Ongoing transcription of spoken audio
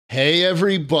Hey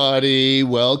everybody,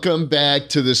 welcome back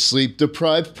to the Sleep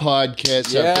Deprived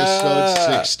Podcast,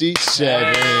 episode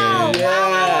 67.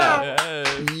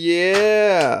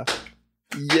 Yeah.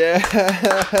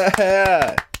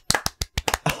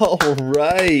 All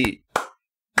right.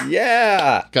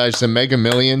 Yeah. Guys, the Mega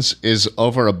Millions is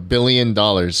over $1 billion.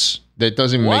 That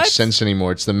doesn't make sense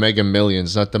anymore. It's the Mega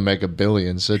Millions, not the Mega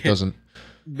Billions. It doesn't.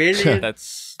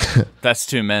 That's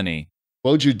too many.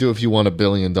 What would you do if you won $1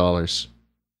 billion?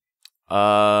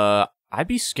 I'd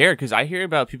be scared because I hear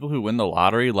about people who win the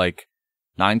lottery, like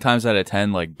 9 times out of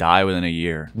 10, like die within a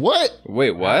year. What?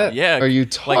 Wait, what? Yeah. Are you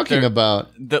talking about?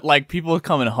 That like people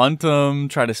come and hunt them,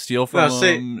 try to steal from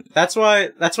them. That's why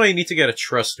you need to get a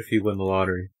trust if you win the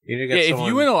lottery. You need to get if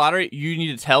you win the lottery, you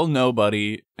need to tell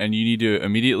nobody, and you need to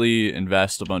immediately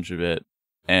invest a bunch of it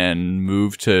and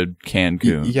move to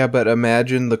Cancun. Yeah, but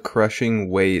imagine the crushing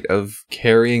weight of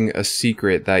carrying a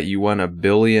secret that you won $1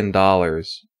 billion.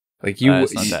 Like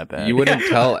it's not that bad. You wouldn't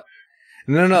tell.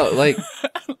 No. Like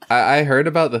I heard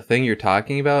about the thing you're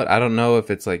talking about. I don't know if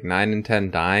it's like 9 in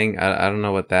 10 dying. I don't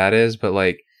know what that is, but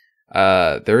like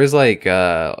there is like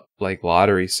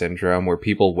lottery syndrome where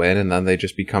people win and then they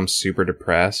just become super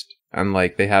depressed and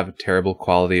like they have a terrible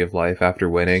quality of life after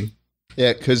winning.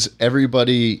 Yeah, because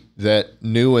everybody that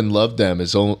knew and loved them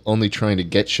is only trying to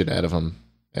get shit out of them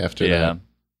after that.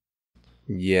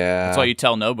 Yeah. That's why you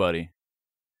tell nobody.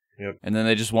 Yep. And then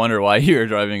they just wonder why you're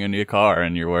driving a new car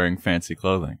and you're wearing fancy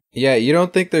clothing. Yeah, you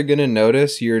don't think they're gonna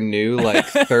notice your new like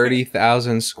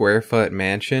 30,000 square foot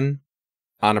mansion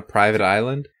on a private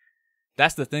island?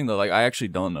 That's the thing though, like I actually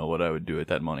don't know what I would do with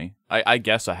that money. I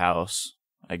guess a house.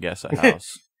 Maybe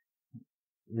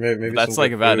that's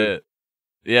like about it.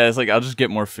 Yeah, it's like I'll just get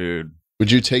more food.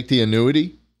 Would you take the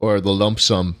annuity or the lump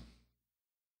sum?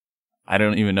 I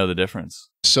don't even know the difference.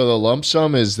 So the lump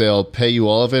sum is they'll pay you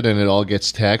all of it and it all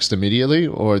gets taxed immediately,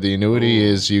 or the annuity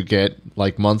is you get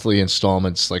like monthly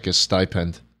installments like a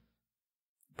stipend?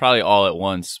 Probably all at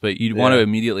once, but you'd want to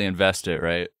immediately invest it,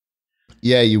 right?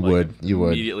 Yeah, you would. You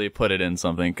would. Immediately put it in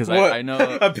something. Because I know...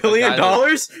 $1 billion?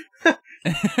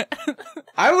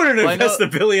 I wouldn't invest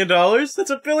 $1 billion. That's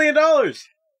 $1 billion.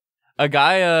 A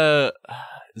guy,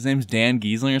 his name's Dan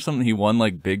Giesling or something, he won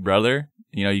like Big Brother.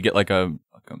 You know, you get like a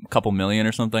couple million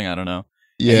or something, I don't know.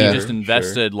 Yeah. And he just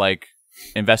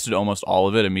invested almost all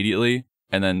of it immediately,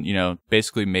 and then, you know,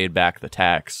 basically made back the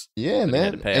tax. Yeah,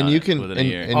 man. And you can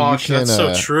that's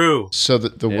so true. So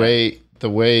the way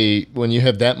when you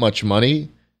have that much money,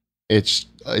 it's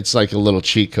like a little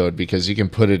cheat code because you can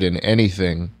put it in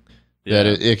anything that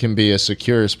it can be as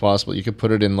secure as possible. You could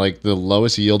put it in like the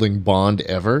lowest yielding bond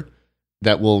ever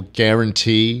that will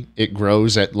guarantee it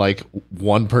grows at like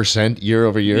 1% year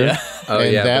over year. Yeah.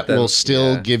 That will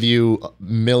still give you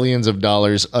millions of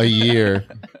dollars a year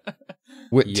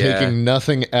with taking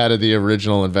nothing out of the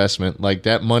original investment. Like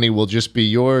that money will just be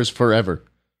yours forever.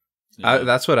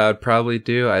 That's what I would probably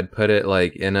do. I'd put it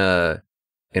like in a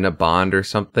bond or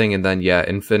something, and then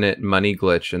infinite money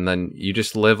glitch, and then you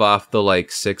just live off the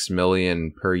like 6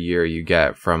 million per year you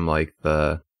get from like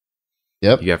the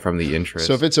you get from the interest.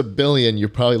 So if it's $1 billion, you're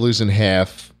probably losing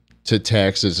half to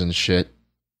taxes and shit.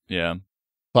 Yeah.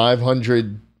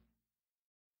 500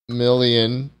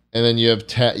 million, and then you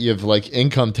have like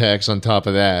income tax on top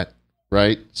of that,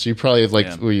 right? So you probably have like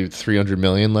 300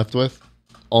 million left with.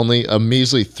 Only a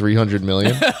measly 300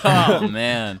 million. Oh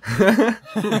man.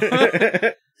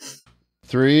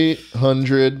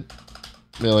 300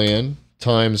 million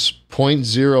times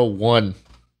 0.01.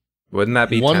 Wouldn't that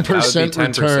be 1%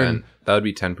 return? That would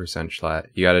be 10% Schlatt.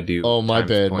 You got to do. Oh, my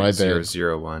bad.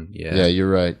 0.001. Yeah,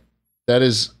 you're right. That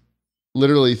is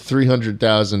literally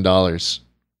 $300,000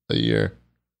 a year.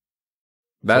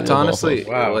 That's honestly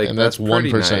wow. Like, and that's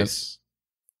 1%. Nice.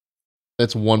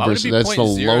 That's 1%. That's the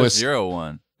lowest.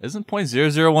 0.001. Isn't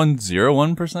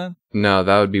 0.00101%? No,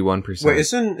 that would be 1%. Wait,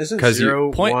 isn't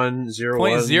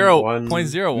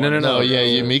 0.101? No.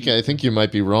 Yeah, Mika, I think you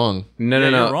might be wrong. No.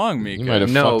 You're wrong, Mika. You might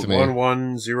have fucked me.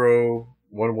 11011.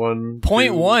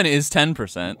 0.1 is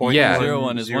 10%. Yeah.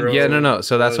 0.01 is 1%. Yeah, no.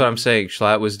 So that's what I'm saying.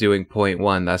 Schlatt was doing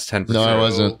 0.1. That's 10%. No, I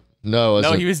wasn't. No,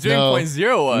 he was doing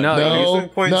 0.01. No, he was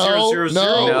doing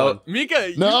 0.000. Mika,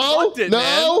 you fucked it,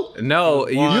 man. No,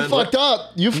 you fucked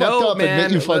up. You fucked up. Man.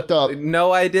 Admit you fucked up.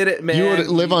 No, I did it, man. You would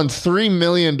live on $3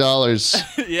 million.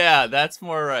 Yeah, that's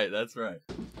more right. That's right.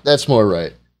 That's more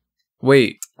right.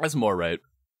 Wait. That's more right.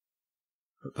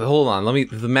 Hold on,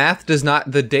 the math does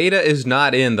not, the data is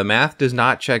not in, the math does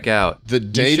not check out. The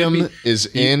datum is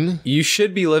in. You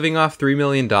should be living off $3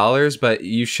 million, but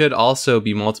you should also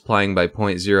be multiplying by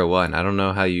 0.01. I don't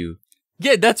know how you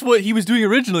Yeah, that's what he was doing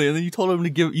originally, and then you told him to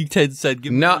give. You said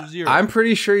give him 0. I'm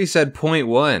pretty sure he said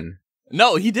 0.1.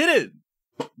 No, he did it.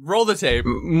 Roll the tape.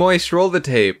 Moist, roll the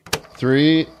tape.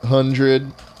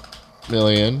 300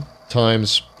 million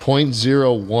times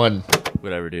 0.01.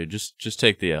 Whatever, dude. Just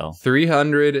take the L.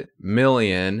 300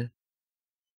 million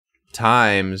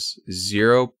times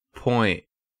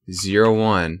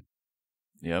 0.01.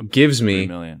 Yep. Gives me 3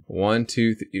 million. 1,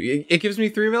 2, 3. It gives me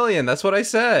 3 million. That's what I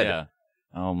said. Yeah.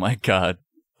 Oh my god.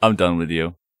 I'm done with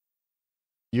you.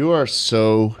 You are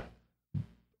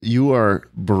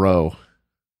bro.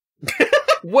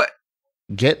 What?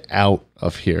 Get out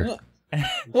of here.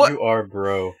 What? You are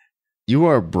bro. You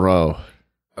are bro.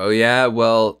 Oh yeah.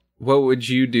 Well, what would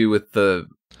you do with the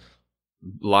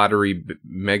lottery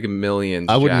Mega Millions?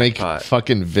 I would jackpot? make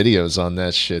fucking videos on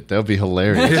that shit. That would be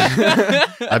hilarious.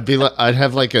 I'd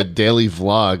have like a daily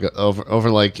vlog over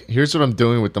like, here's what I'm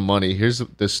doing with the money. Here's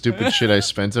the stupid shit I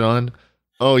spent it on.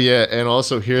 Oh yeah, and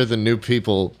also here are the new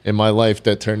people in my life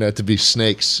that turned out to be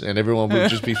snakes, and everyone would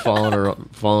just be following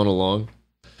along.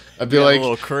 I'd be like, a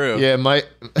little crew. yeah,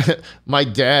 my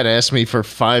dad asked me for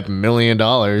 $5 million.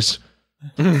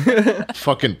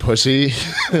 Fucking pussy.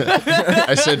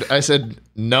 I said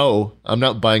no, I'm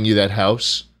not buying you that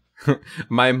house.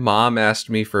 My mom asked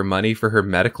me for money for her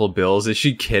medical bills. Is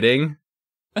she kidding?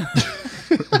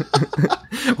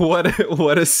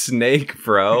 What a snake,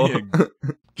 bro.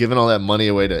 Giving all that money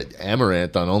away to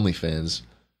Amaranth on OnlyFans.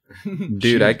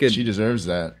 Dude, she deserves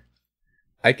that.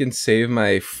 I can save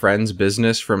my friend's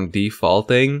business from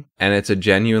defaulting, and it's a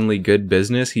genuinely good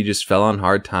business. He just fell on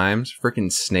hard times.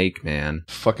 Freaking snake, man.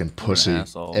 Fucking pussy.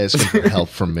 Asshole. Asking for help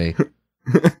from me.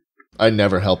 I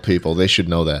never help people. They should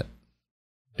know that.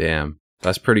 Damn.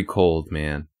 That's pretty cold,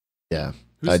 man. Yeah,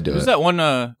 I'd do it. Who's that one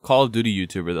Call of Duty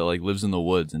YouTuber that like lives in the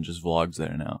woods and just vlogs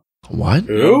there now? What?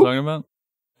 You know what I'm talking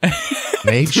about?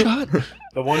 Nade shot?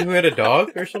 The one who had a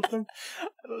dog or something?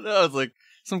 I don't know. It's like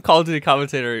some Call of Duty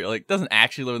commentator like doesn't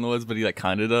actually live in the woods, but he like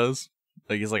kind of does.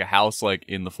 Like he's like a house like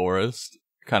in the forest,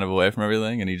 kind of away from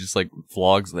everything, and he just like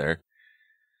vlogs there.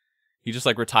 He just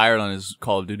like retired on his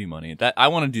Call of Duty money. That I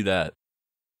want to do that.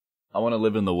 I want to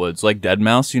live in the woods, like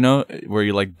Deadmau5, you know, where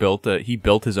he like he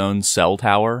built his own cell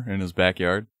tower in his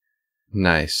backyard.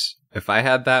 Nice. If I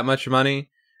had that much money,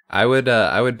 I would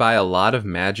buy a lot of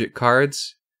magic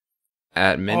cards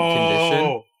at mint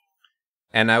condition.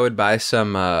 And I would buy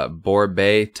some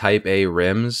Borbet Type A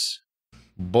rims.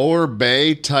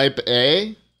 Borbet Type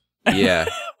A? Yeah.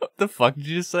 What the fuck did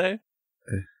you just say?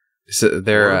 So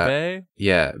they're Borbet?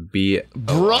 yeah,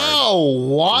 Bro,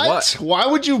 what? Why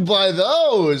would you buy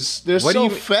those? They're What do so you-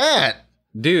 fat.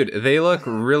 Dude, they look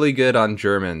really good on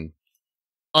German.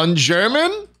 On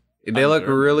German? They look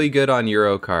really good on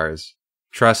Euro cars.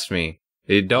 Trust me.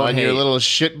 They don't On hate. your little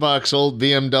shitbox old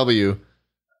BMW.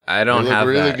 I don't They look have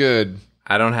really that. good.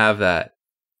 I don't have that.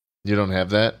 You don't have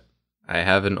that? I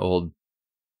have an old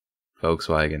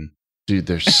Volkswagen. Dude,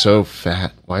 they're so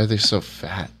fat. Why are they so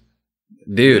fat?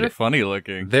 They're Dude, funny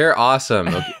looking. they're awesome.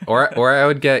 Okay. Or I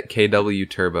would get KW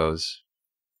turbos.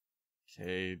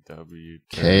 KW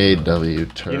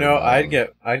Turbo. You know, I'd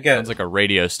get Sounds like a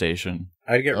radio station.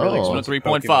 I'd get really Oh. expensive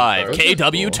 103.5 Pokemon cards.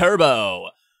 KW Cool. Turbo.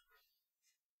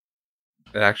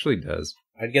 It actually does.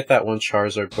 I'd get that one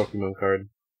Charizard Pokemon card.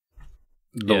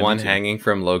 The Yeah, me one too. hanging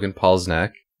from Logan Paul's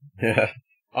neck. Yeah.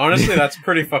 Honestly, that's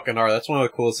pretty fucking hard. That's one of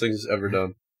the coolest things ever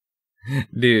done.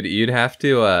 Dude, you'd have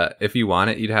to, if you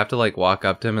want it, you'd have to, like, walk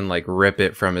up to him and, like, rip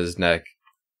it from his neck.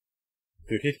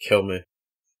 Dude, he'd kill me.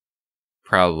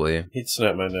 Probably. He'd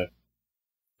snap my neck.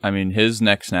 I mean, his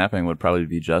neck snapping would probably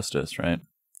be justice, right?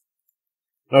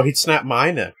 No, he'd snap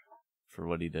my neck. For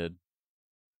what he did.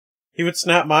 He would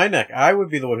snap my neck. I would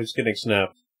be the one who's getting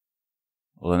snapped.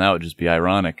 Well, then that would just be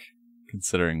ironic,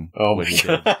 considering Oh what my he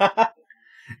did. god.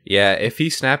 Yeah, if he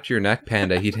snapped your neck,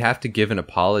 Panda, he'd have to give an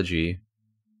apology.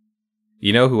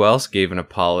 You know who else gave an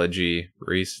apology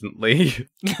recently?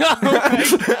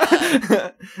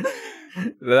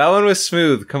 That one was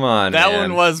smooth. Come on, That man.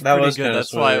 one was That pretty was good. kinda That's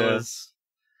smooth, why it yeah. was.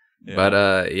 Yeah.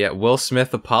 But yeah, Will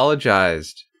Smith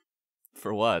apologized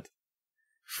For what?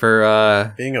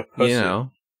 for Being a pussy. you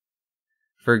know,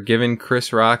 for giving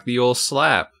Chris Rock the old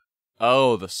slap.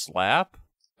 Oh, the slap?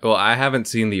 Well, I haven't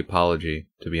seen the apology,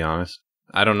 to be honest.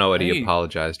 I don't know what Hey. he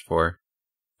apologized for.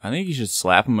 I think you should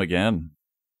slap him again.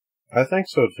 I think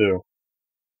so too.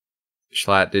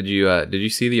 Schlatt, did you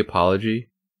see the apology?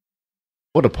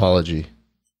 What apology?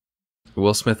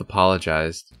 Will Smith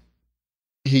apologized.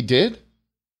 He did?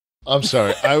 I'm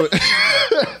sorry.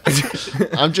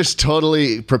 I'm just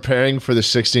totally preparing for the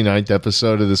 69th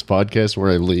episode of this podcast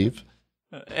where I leave.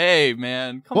 Hey,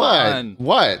 man, come What? on.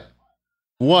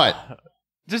 What?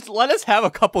 Just let us have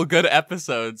a couple good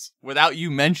episodes without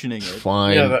you mentioning it.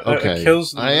 Fine. Yeah, that okay.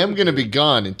 kills the I am mood, going to dude. be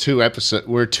gone in 2 episodes.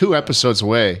 We're 2 episodes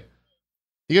away.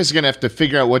 You guys are going to have to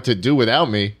figure out what to do without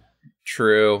me.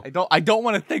 True. I don't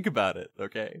want to think about it.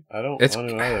 Okay. I don't It's- want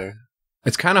to either.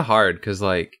 It's kind of hard because,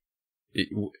 like,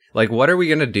 what are we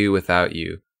gonna do without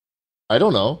you? I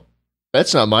don't know.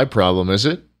 That's not my problem, is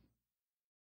it?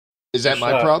 Is that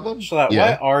my problem? Jschlatt,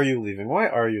 Yeah. why are you leaving? Why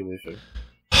are you leaving?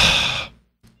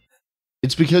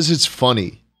 It's because it's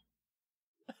funny.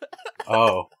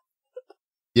 Oh.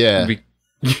 Yeah. Be-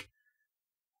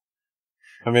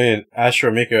 I mean,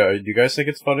 Astro, Mika, do you guys think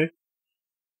it's funny?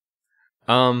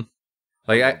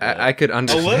 Like I could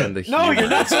understand the humor. No, you're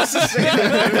not supposed to say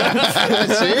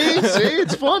that. see,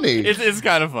 it's funny. It's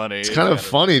kind of funny. It's kind of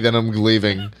funny that I'm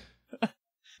leaving.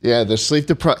 Yeah, the sleep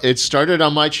it started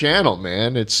on my channel,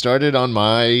 man. It started on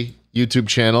my YouTube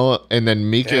channel, and then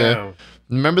Mika. Damn.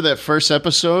 Remember that first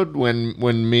episode when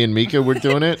me and Mika were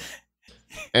doing it,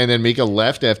 and then Mika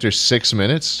left after 6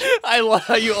 minutes. I love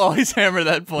how you always hammer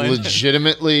that point.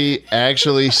 Legitimately,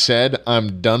 actually said,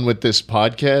 "I'm done with this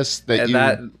podcast." That And you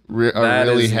that are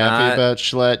really is happy not- about,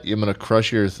 Schlatt. I'm gonna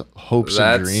crush your hopes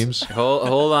and dreams.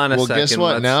 Hold on a Well, second. guess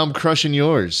what? Let's- Now I'm crushing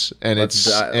yours, and let's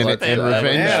it's di- and, let's and dive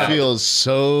revenge in. feels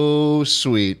so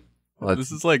sweet.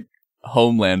 This is like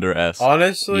Homelander-esque.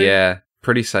 Honestly, yeah,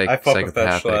 pretty I fuck with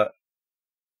that psychopathic. Jschlatt.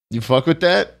 You fuck with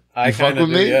that? I You fuck kinda with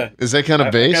do, me? yeah. Is that kind I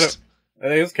of kinda- based? I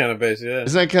think it's kind of base, yeah.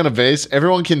 Isn't that kind of based?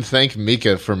 Everyone can thank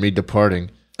Mika for me departing.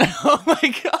 Oh my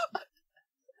god.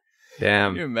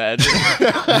 Can you Damn. imagine?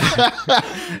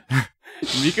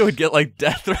 Mika would get like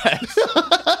death threats.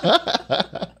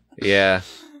 Yeah.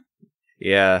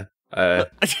 Yeah. Can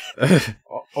you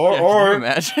Or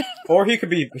imagine? or he could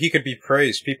be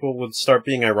praised. People would start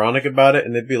being ironic about it,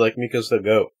 and they'd be like, "Mika's the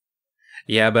goat."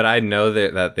 Yeah, but I know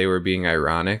that they were being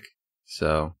ironic.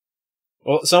 So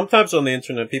Well, sometimes on the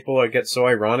internet, people get so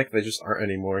ironic they just aren't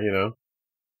anymore. You know,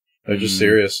 they're just Mm.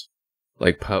 serious.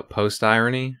 like post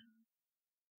irony.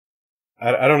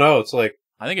 I don't know. It's like,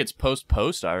 I think it's post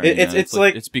irony. It's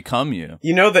like- it's become you.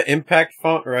 you know, the impact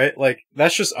font, right? Like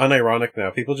that's just unironic now.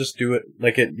 People just do it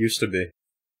like it used to be.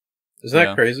 Isn't that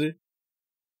Yeah. crazy?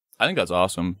 I think that's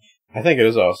awesome. I think it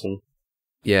is awesome.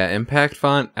 Yeah, impact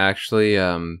font actually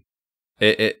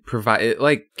it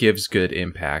like gives good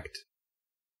impact.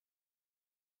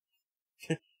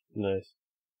 Nice.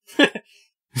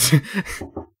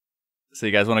 So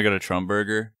you guys want to go to Trump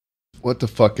Burger? What the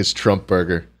fuck is Trump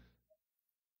Burger?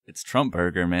 It's Trump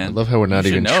Burger, I man. love how we're not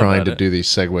You should even know trying about to it. do these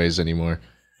segues anymore.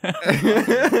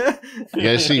 You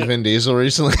guys see Vin Diesel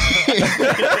recently? You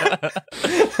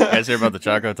guys hear about the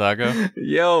Choco Taco?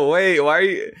 Yo, wait, why are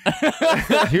you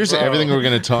Here's Bro. everything we're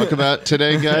going to talk about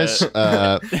today, guys.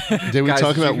 Did we Guys,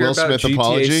 talk did you about hear Will Smith GTA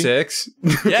apology? 6?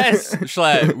 Yes,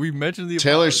 Schlatt. We mentioned the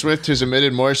Taylor apology. Swift has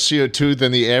emitted more CO2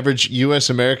 than the average U.S.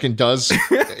 American does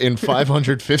in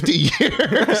 550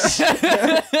 years.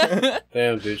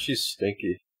 Damn, dude, she's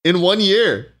stinky. In 1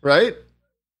 year, right?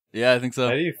 Yeah, I think so.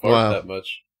 How do you fart Wow. that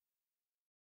much?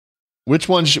 Which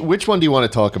one do you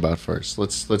want to talk about first?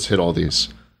 Let's hit all these.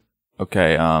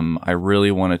 Okay, I really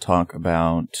want to talk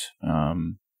about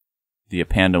the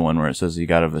apandah one where it says you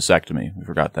got a vasectomy. We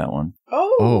forgot that one.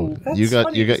 Oh, you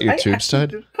got your tubes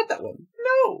tied? Put that one.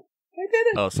 No, I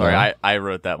didn't. Oh, sorry, No. I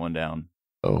wrote that one down.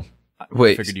 Oh, I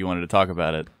Wait. figured you wanted to talk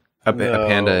about it. A No.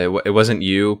 panda. It wasn't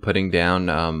you putting down.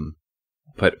 I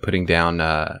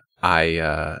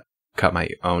cut my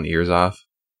own ears off.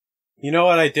 You know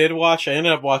what I did watch? I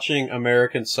ended up watching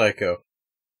American Psycho.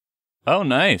 Oh,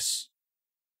 nice.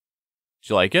 Did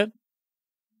you like it?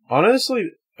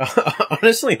 Honestly,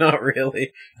 not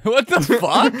really. What the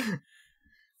fuck?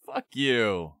 Fuck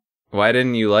you. Why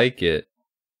didn't you like it?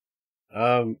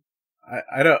 I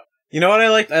don't. You know what I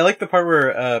liked? I liked the part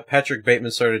where Patrick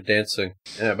Bateman started dancing,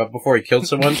 but before he killed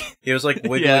someone, he was like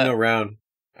wiggling Yeah. around.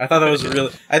 I thought that was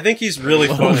really. I think he's really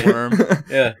Little funny. worm.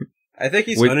 Yeah, I think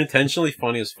he's Would- unintentionally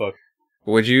funny as fuck.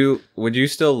 Would you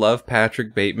still love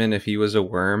Patrick Bateman if he was a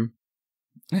worm?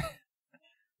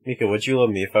 Mika, would you love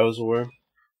me if I was a worm?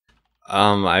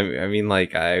 I mean,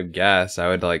 like, I guess I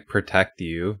would like protect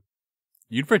you.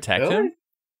 You'd protect Really? him?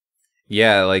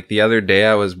 Yeah, like the other day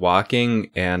I was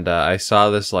walking and I saw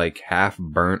this like half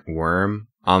burnt worm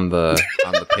on the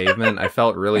pavement. I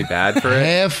felt really bad for it.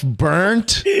 half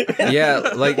burnt.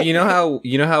 Yeah, like you know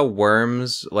how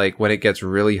worms, like when it gets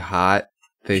really hot,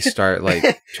 they start like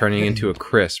turning into a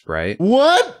crisp, right?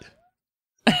 What?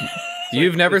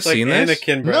 You've never It's like seen this?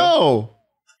 Anakin, bro. No.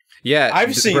 Yeah,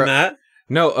 I've seen bro, that.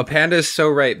 No, Apanda's so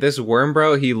right. This worm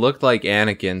bro, he looked like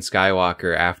Anakin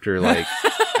Skywalker after like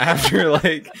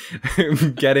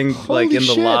getting Holy like in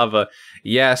the shit. lava.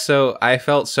 Yeah, so I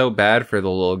felt so bad for the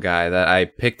little guy that I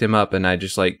picked him up and I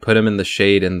just like put him in the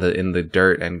shade in the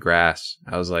dirt and grass.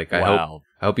 I was like, I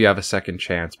hope you have a second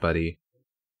chance, buddy.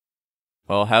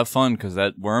 Well, have fun, because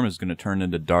that worm is going to turn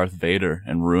into Darth Vader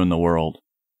and ruin the world.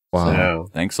 Wow. So,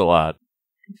 thanks a lot.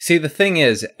 See, the thing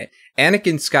is,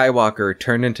 Anakin Skywalker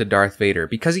turned into Darth Vader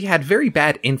because he had very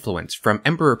bad influence from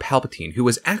Emperor Palpatine, who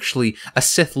was actually a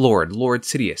Sith Lord, Lord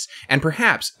Sidious. And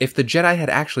perhaps, if the Jedi had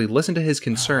actually listened to his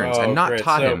concerns and not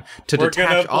taught him to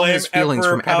detach all his feelings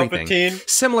from everything,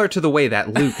 similar to the way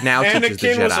that Luke now teaches the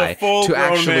Jedi to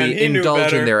actually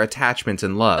indulge in their attachments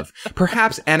and love,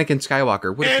 perhaps Anakin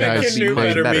Skywalker would have Guys, been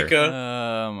much better.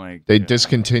 Oh my god. They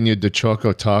discontinued the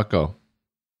Choco Taco.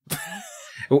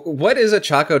 What is a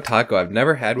Choco Taco? I've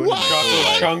never had one. Choco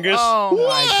Chungus. Oh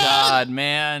my god,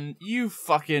 man. You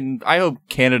fucking... I hope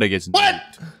Canada gets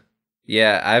nuked.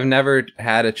 Yeah, I've never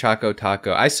had a Choco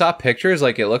Taco. I saw pictures,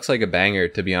 like it looks like a banger,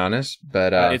 to be honest.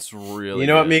 But it's really You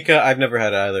know what, good. Mika? I've never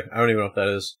had it either. I don't even know what that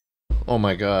is. Oh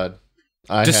my god.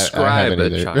 I Describe haven't a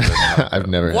either. Choco Taco. I've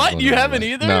never What? had one You in my haven't life.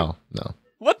 either? No.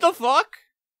 What the fuck?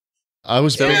 I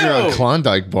was bigger on Ew.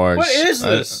 Klondike bars. What is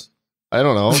this? I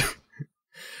don't know.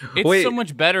 It's Wait, so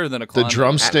much better than a The Klondike.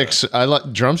 drumsticks. I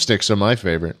like drumsticks are my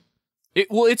favorite.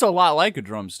 Well, it's a lot like a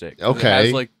drumstick. It Okay.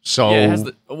 has like, So, yeah, it has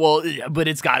the, but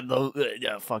it's got the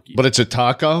yeah, fuck you. but it's a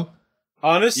taco.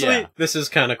 Honestly, Yeah. this is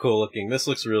kind of cool looking. This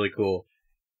looks really cool.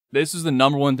 This is the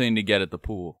 #1 thing to get at the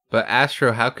pool. But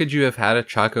Astro, how could you have had a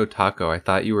Choco Taco? I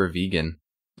thought you were vegan.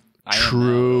 I am now.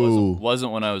 True. It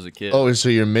wasn't when I was a kid. Oh, so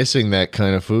you're missing that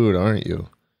kind of food, aren't you?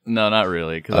 No, not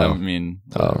really. Because Oh. I mean,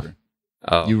 whatever.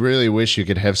 Oh, You really wish you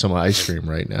could have some ice cream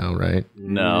right now, right?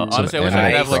 No, Some honestly, I wish I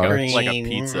could have like ice a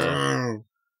pizza.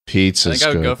 Pizza's I think I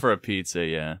would good. go for a pizza.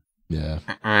 Yeah. Yeah.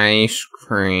 ice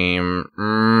cream,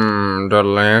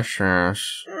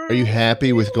 delicious. Are you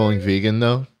happy with going vegan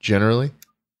though? Generally.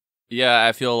 Yeah,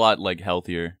 I feel a lot like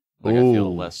healthier. Like I feel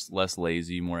Ooh. less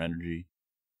lazy, more energy.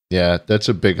 Yeah, that's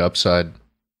a big upside.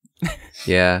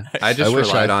 Yeah, I just wish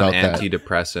relied I on felt that.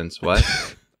 antidepressants. What?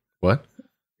 What?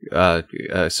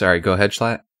 Sorry, go ahead,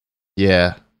 Schlatt.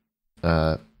 Yeah.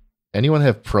 Anyone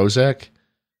have Prozac?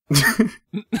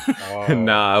 Oh.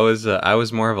 No, I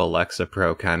was more of a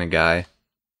Lexapro kind of guy.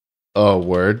 Oh,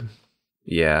 word.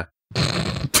 Yeah.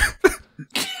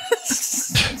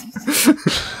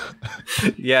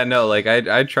 Yeah, no, like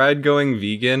I tried going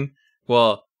vegan.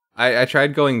 Well, I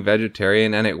tried going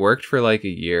vegetarian and it worked for like a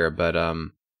year, but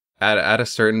at a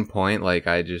certain point, like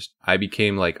I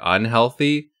became like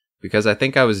unhealthy because I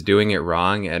think I was doing it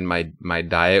wrong and my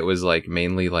diet was like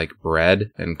mainly like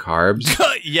bread and carbs.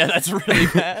 Yeah, that's really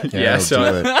bad. Yeah, don't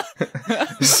so- do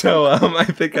it. So I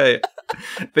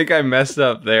think I messed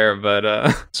up there, but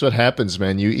That's what happens,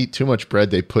 man. You eat too much bread,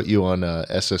 they put you on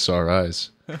SSRIs.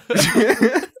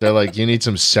 They're like, you need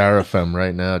some Sarafem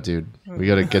right now, dude. We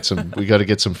gotta get some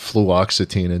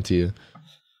fluoxetine into you.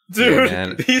 Dude, Yeah,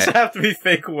 man. these have to be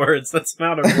fake words. That's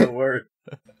not a real word.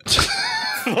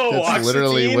 That's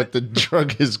literally what the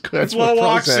drug is. That's what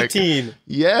Prozac. Fluoxetine.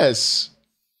 Yes.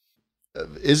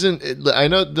 Isn't it, I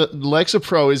know the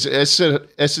Lexapro is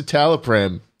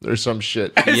escitalopram or some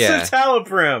shit. Yeah.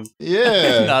 Escitalopram.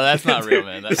 Yeah. No, that's not real,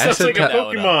 man. This sounds like a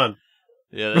Pokemon.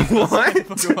 Yeah, that's What?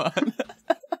 Pokemon.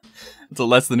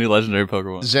 That's the new legendary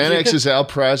Pokemon. Xanax is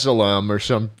alprazolam or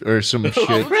some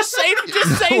shit. Just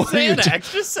say What are you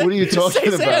Xanax. Just say. What are you just say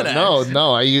talking about? Xanax.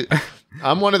 No.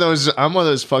 I'm one of those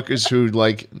fuckers who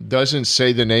like doesn't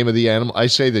say the name of the animal. I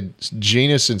say the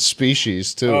genus and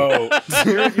species too. Oh,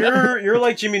 you're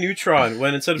like Jimmy Neutron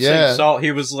when instead of Yeah. saying salt,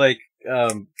 he was like,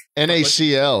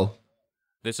 NaCl.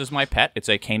 This is my pet. It's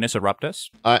a Canis eruptus.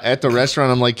 At the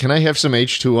restaurant, I'm like, can I have some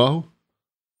H2O?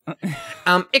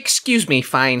 Excuse me,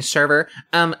 fine server.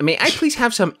 May I please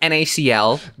have some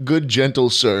NaCl? Good, gentle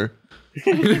sir.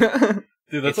 dude, that's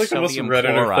It's like the most sodium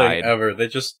Redditor chloride. thing ever. They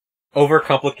just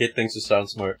overcomplicate things to sound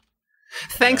smart.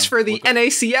 Thanks for the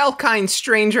NaCl, kind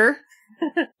stranger.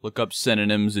 Look up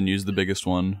synonyms and use the biggest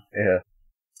one. Yeah.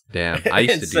 Damn, I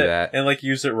used to do that. And like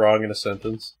use it wrong in a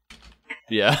sentence.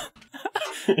 Yeah.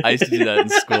 I used to do that in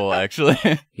school, actually,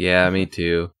 Yeah, me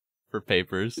too. for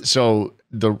papers. So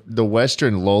the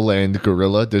Western lowland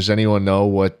gorilla. Does anyone know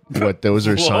what those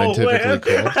are scientifically Lolland?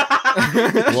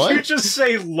 called? Did What? you just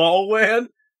say lolwan?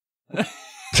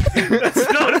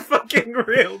 That's not fucking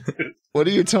real, dude. What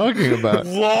are you talking about?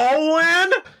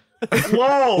 Lolwan?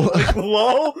 Lol. Like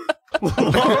lol?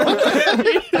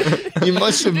 You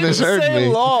must have misheard me.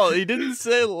 Lol. He didn't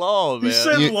say lol, man. He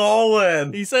said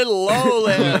lowland. He said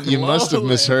lowland. You must have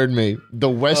misheard me. The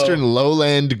Western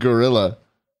lowland gorilla.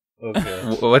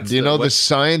 Okay. Do you know the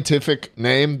scientific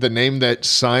name? The name that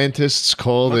scientists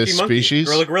call this species?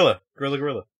 Gorilla.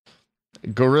 Gorilla.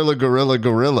 3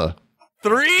 gorillas.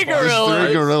 There's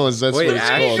 3 gorillas. That's Wait, what it's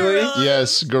actually? called.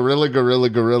 Yes,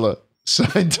 gorilla.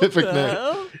 Scientific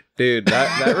name. Dude,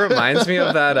 that reminds me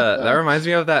of that. That reminds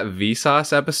me of that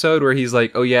Vsauce episode where he's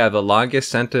like, "Oh yeah, the longest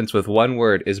sentence with one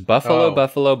word is buffalo,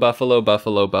 buffalo, buffalo,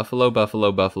 buffalo, buffalo,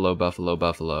 buffalo, buffalo, buffalo,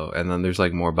 buffalo," and then there's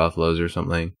like more buffaloes or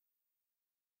something.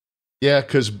 Yeah,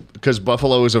 because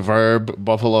buffalo is a verb.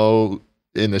 Buffalo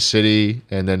in the city,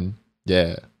 and then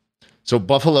yeah. So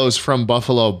buffalo's from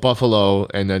buffalo,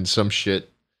 and then some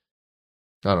shit.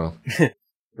 I don't know.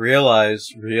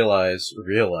 Realize.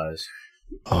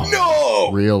 Oh, No!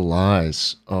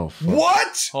 Realize. Oh, fuck.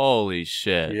 What? Holy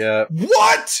shit. Yeah.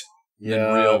 What?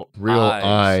 Yeah. Real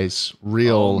eyes.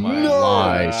 Real Oh my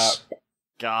lies.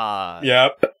 God.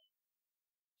 Yep.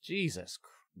 Jesus.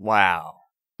 Wow.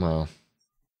 Well,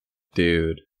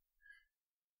 Dude,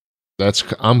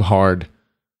 I'm hard.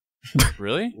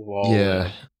 Really? Lowland.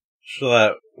 Yeah.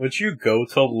 Schlatt, would you go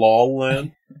to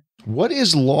lowland? What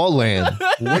is lawland?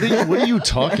 What are you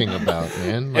talking about,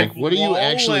 man? Like, If what are you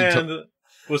actually? lowland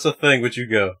was a thing, would you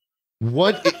go?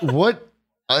 What?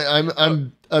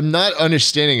 I'm not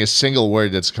understanding a single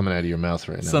word that's coming out of your mouth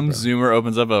right now. Some bro. Zoomer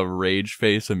opens up a rage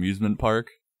face amusement park.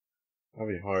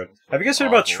 That'd be hard. Have you guys heard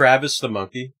about Travis the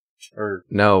monkey? Or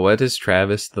no, what is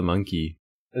Travis the monkey?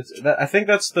 I think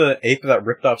that's the ape that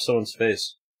ripped off someone's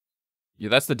face. Yeah,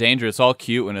 that's the danger. It's all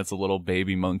cute when it's a little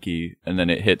baby monkey, and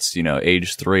then it hits,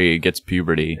 age 3, it gets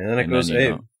puberty. And then it goes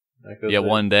ape.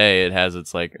 One day it has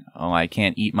its like, oh, I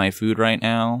can't eat my food right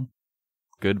now.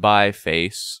 Goodbye,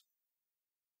 face.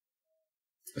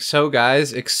 So,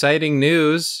 guys, exciting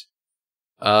news.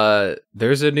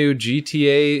 There's a new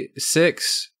GTA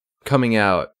 6 coming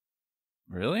out.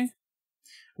 Really?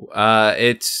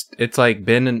 It's like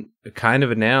been kind of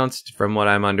announced from what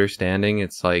I'm understanding.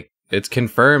 It's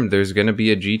confirmed there's going to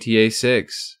be a GTA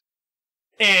 6.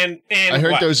 And I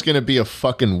heard there was going to be a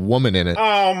fucking woman in it.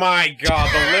 Oh my god,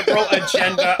 the liberal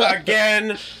agenda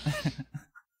again.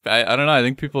 I don't know. I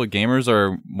think gamers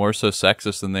are more so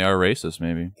sexist than they are racist,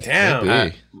 maybe.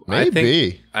 Damn.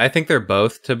 Maybe. I think they're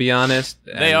both, to be honest.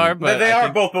 They are, but they are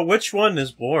both, but which one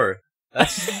is more?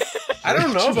 I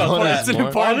don't know about that. It's an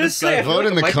important Honestly, I feel vote like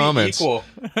in it the might be comments. equal.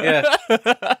 Yeah.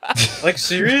 Like,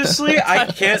 seriously? I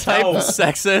can't Type tell.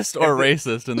 sexist or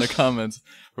racist in the comments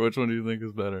for which one do you think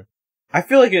is better. I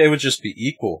feel like it would just be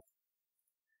equal.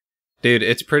 Dude,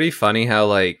 it's pretty funny how,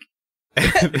 like...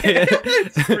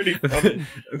 It's pretty funny.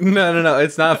 No,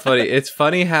 it's not funny. It's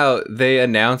funny how they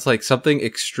announce, like, something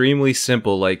extremely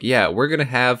simple, like, yeah, we're gonna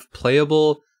have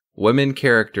playable women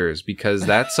characters, because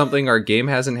that's something our game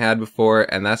hasn't had before,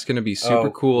 and that's gonna be super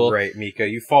cool. Right, Mika,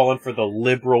 you've fallen for the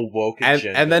liberal woke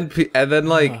agenda. And then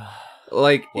like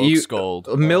Woke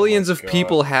scold. millions Oh of my God.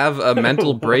 people have a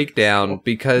mental Woke breakdown scold.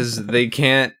 because they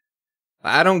can't.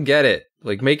 I don't get it.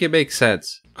 Like, make it make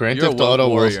sense. Grand You're a Theft woke Auto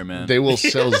warrior, man. they will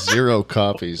sell 0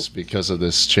 copies because of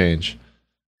this change.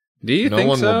 Do you No think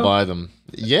one so? will buy them.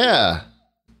 Yeah.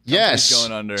 Yes.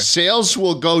 going under. Sales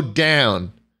will go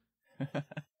down.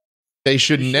 They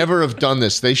should never have done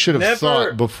this. They should have Never,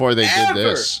 thought before they did ever.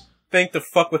 this. Think to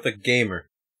fuck with a gamer.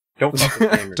 Don't fuck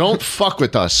with gamers. Don't fuck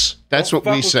with us. That's Don't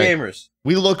what we fuck with say. Gamers.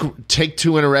 We look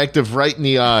Take-Two Interactive right in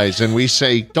the eyes and we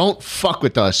say, don't fuck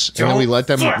with us. And then we let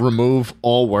them fuck. remove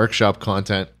all workshop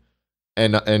content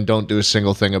and don't do a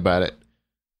single thing about it.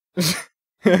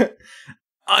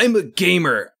 I'm a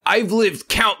gamer. I've lived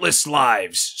countless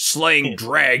lives slaying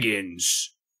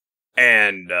dragons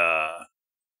and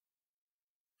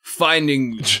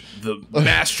finding the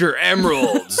master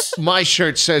emeralds. My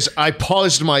shirt says, I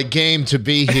paused my game to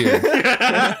be here.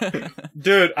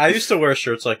 Dude, I used to wear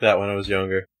shirts like that when I was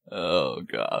younger. Oh,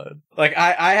 God. Like,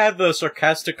 I had the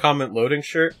sarcastic comment loading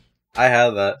shirt. I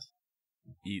had that.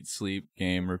 Eat, sleep,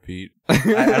 game, repeat. I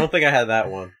don't think I had that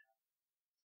one.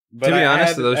 But To be I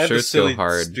honest, had- those I had the shirts go silly,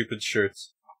 hard. Stupid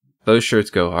shirts. Those shirts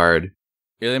go hard.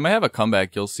 Yeah, they might have a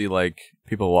comeback. You'll see, like,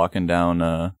 people walking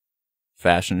down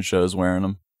fashion shows wearing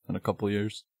them in a couple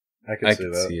years. I could I see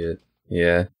can that. see it.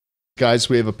 Yeah. Guys,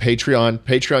 we have a Patreon,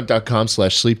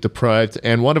 patreon.com/sleepdeprived,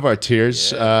 and one of our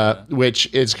tiers, Yeah.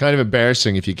 which is kind of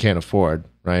embarrassing if you can't afford,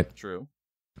 right? True.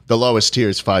 The lowest tier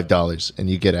is $5, and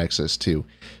you get access to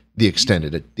the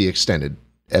extended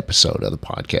episode of the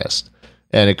podcast.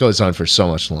 And it goes on for so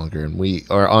much longer, and we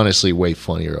are honestly way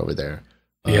funnier over there.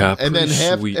 Yeah, and then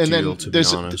sweet and deal, then to be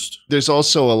honest. there's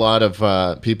also a lot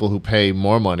of people who pay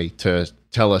more money to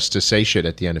tell us to say shit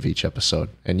at the end of each episode,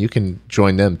 and you can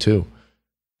join them too.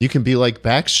 You can be like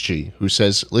bacskje, who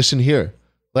says, "Listen here.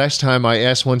 Last time I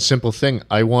asked one simple thing.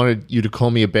 I wanted you to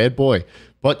call me a bad boy,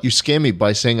 but you scammed me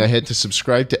by saying I had to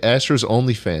subscribe to Astro's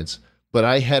OnlyFans. But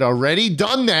I had already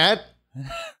done that.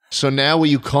 So now will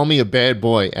you call me a bad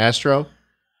boy, Astro?"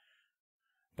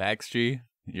 bacskje,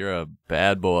 you're a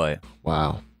bad boy.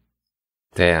 Wow.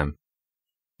 Damn.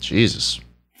 Jesus.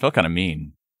 Felt kind of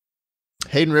mean.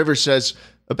 Hayden Rivers says,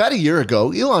 about a year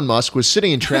ago, Elon Musk was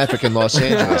sitting in traffic in Los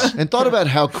Angeles and thought about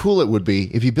how cool it would be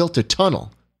if he built a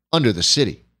tunnel under the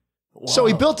city. So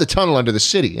he built a tunnel under the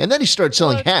city, and then he started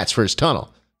selling hats for his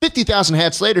tunnel. 50,000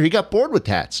 hats later, he got bored with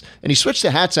hats, and he switched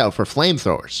the hats out for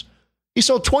flamethrowers. He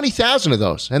sold 20,000 of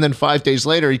those, and then 5 days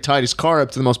later, he tied his car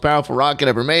up to the most powerful rocket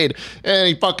ever made, and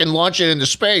he fucking launched it into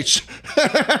space. And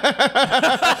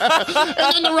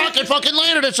then the rocket fucking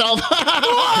landed itself.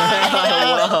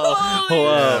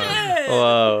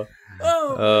 Whoa.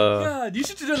 Oh, God. You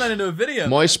should turn that into a video.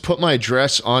 Moist, put my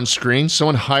address on screen.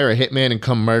 Someone hire a hitman and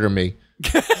come murder me.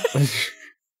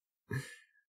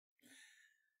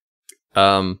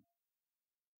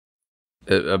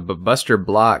 Buster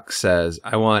Block says,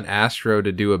 I want Astro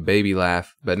to do a baby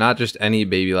laugh, but not just any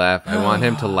baby laugh. I want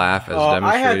him to laugh as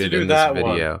I had to demonstrated do in this that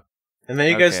video. one. And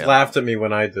then you guys laughed at me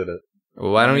when I did it.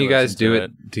 Well, why don't you guys do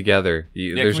listen it together?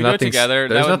 There's can we do it nothing together?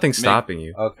 There's That would nothing make- stopping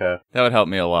you. Okay. That would help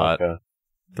me a lot. Okay.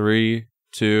 3,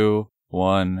 2,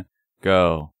 1,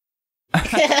 go.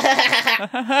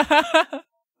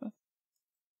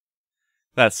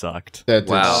 That sucked. That did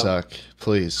Wow. suck.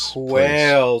 Please.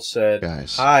 Quail said,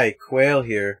 Guys. "Hi, Quail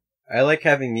here. I like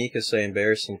having Mika say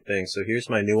embarrassing things, so here's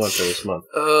my new one for this month.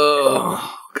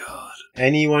 Oh, God.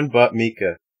 Anyone but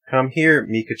Mika. Come here,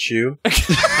 Mikachu.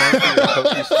 Time for your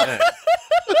pokey snack."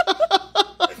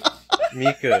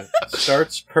 Mika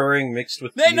starts purring mixed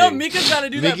with Hey, no, eating. Mika's gotta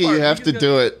do that Mika, part. you have to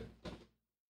do it.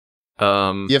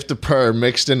 You have to purr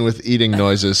mixed in with eating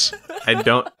noises. I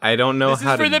don't know This is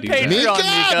how for to the do Patreon.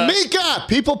 that. Mika!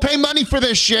 People pay money for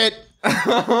this shit.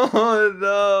 Oh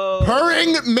no.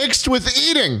 Purring mixed with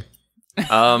eating.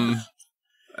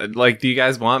 Like, do you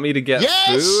guys want me to get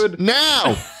Yes! food?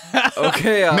 Now!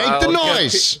 Okay, Make the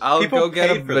noise. I'll People go get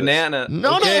pay a for banana.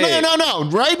 No, Okay. no.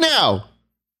 Right now.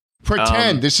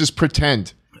 Pretend. This is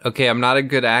pretend. Okay, I'm not a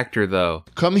good actor though.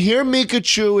 Come here,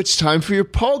 Mikachu. It's time for your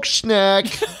poke snack.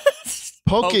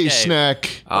 Poke Okay.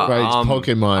 snack. Right, it's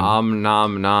Pokemon.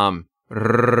 Nom nom.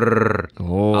 Rrrr.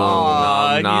 Oh.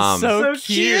 Aw, Nom, nom. he's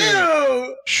so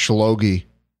cute. Shlogi.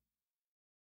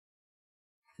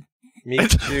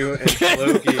 Mikachu and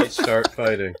Loki start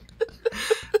fighting.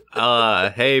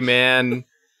 Hey man.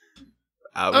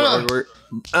 We're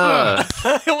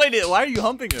Wait, why are you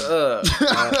humping him?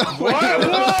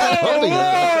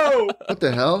 What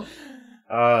the hell?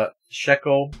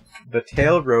 Shekel, the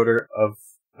tail rotor of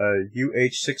a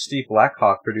UH-60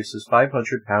 Blackhawk produces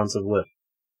 500 pounds of lift.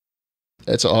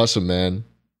 That's awesome, man.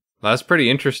 That's pretty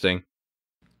interesting.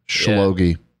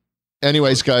 Shlogi.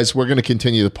 Anyways, guys, we're going to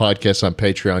continue the podcast on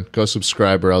Patreon. Go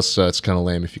subscribe or else it's kind of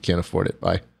lame if you can't afford it.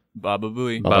 Bye. Baba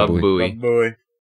Booey. Baba Booey. Booey. Oh boy.